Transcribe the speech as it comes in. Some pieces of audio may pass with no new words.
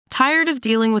Tired of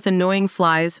dealing with annoying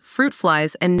flies, fruit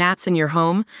flies, and gnats in your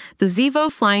home? The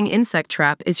Zevo Flying Insect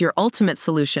Trap is your ultimate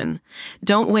solution.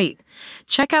 Don't wait.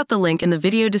 Check out the link in the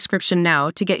video description now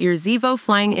to get your Zevo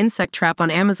Flying Insect Trap on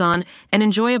Amazon and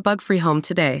enjoy a bug-free home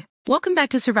today. Welcome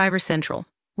back to Survivor Central,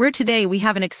 where today we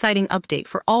have an exciting update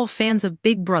for all fans of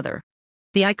Big Brother.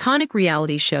 The iconic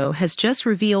reality show has just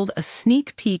revealed a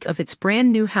sneak peek of its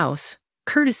brand new house,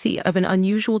 courtesy of an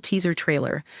unusual teaser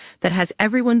trailer that has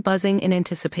everyone buzzing in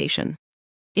anticipation.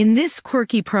 In this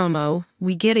quirky promo,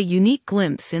 we get a unique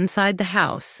glimpse inside the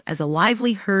house as a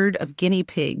lively herd of guinea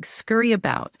pigs scurry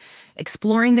about,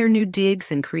 exploring their new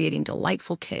digs and creating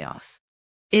delightful chaos.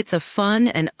 It's a fun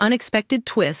and unexpected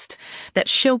twist that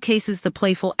showcases the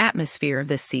playful atmosphere of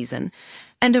this season,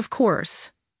 and of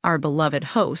course, our beloved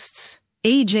hosts,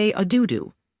 AJ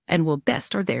Adudu and Will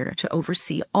Best are there to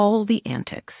oversee all the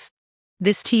antics.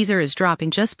 This teaser is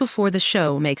dropping just before the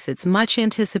show makes its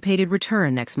much-anticipated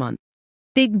return next month.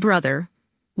 Big Brother,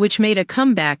 which made a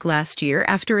comeback last year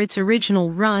after its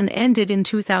original run ended in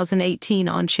 2018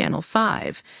 on Channel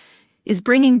 5, is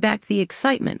bringing back the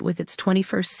excitement with its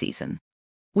 21st season.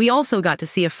 We also got to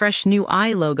see a fresh new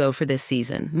eye logo for this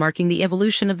season, marking the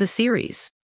evolution of the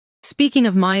series. Speaking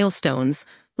of milestones,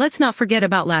 let's not forget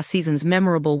about last season's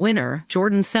memorable winner,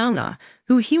 Jordan Saunga,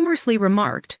 who humorously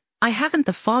remarked, "I haven't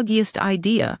the foggiest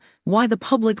idea why the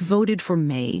public voted for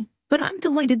May, but I'm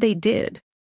delighted they did."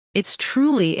 It's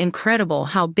truly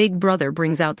incredible how Big Brother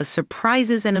brings out the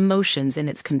surprises and emotions in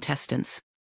its contestants.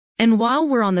 And while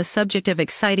we're on the subject of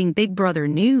exciting Big Brother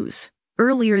news,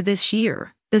 earlier this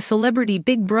year, the celebrity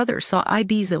Big Brother saw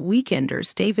Ibiza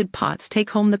Weekenders David Potts take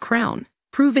home the crown,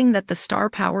 proving that the star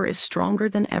power is stronger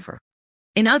than ever.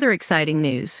 In other exciting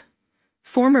news,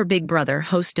 former Big Brother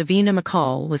host Davina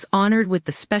McCall was honored with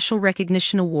the Special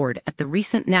Recognition Award at the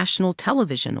recent National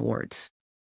Television Awards.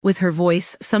 With her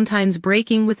voice sometimes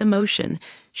breaking with emotion,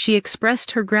 she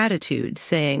expressed her gratitude,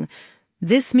 saying,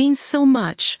 "This means so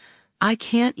much, I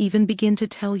can't even begin to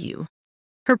tell you."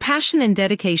 Her passion and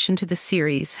dedication to the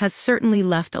series has certainly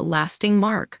left a lasting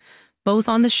mark, both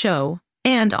on the show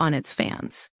and on its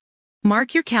fans.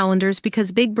 Mark your calendars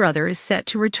because Big Brother is set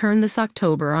to return this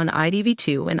October on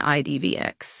ITV2 and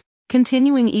ITVX,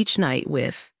 continuing each night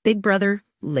with Big Brother,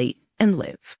 Late and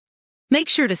Live. Make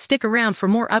sure to stick around for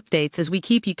more updates as we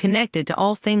keep you connected to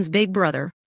all things Big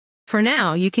Brother. For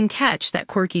now, you can catch that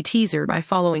quirky teaser by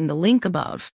following the link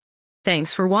above.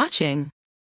 Thanks for watching.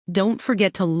 Don't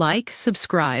forget to like,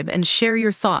 subscribe, and share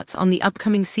your thoughts on the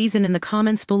upcoming season in the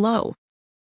comments below.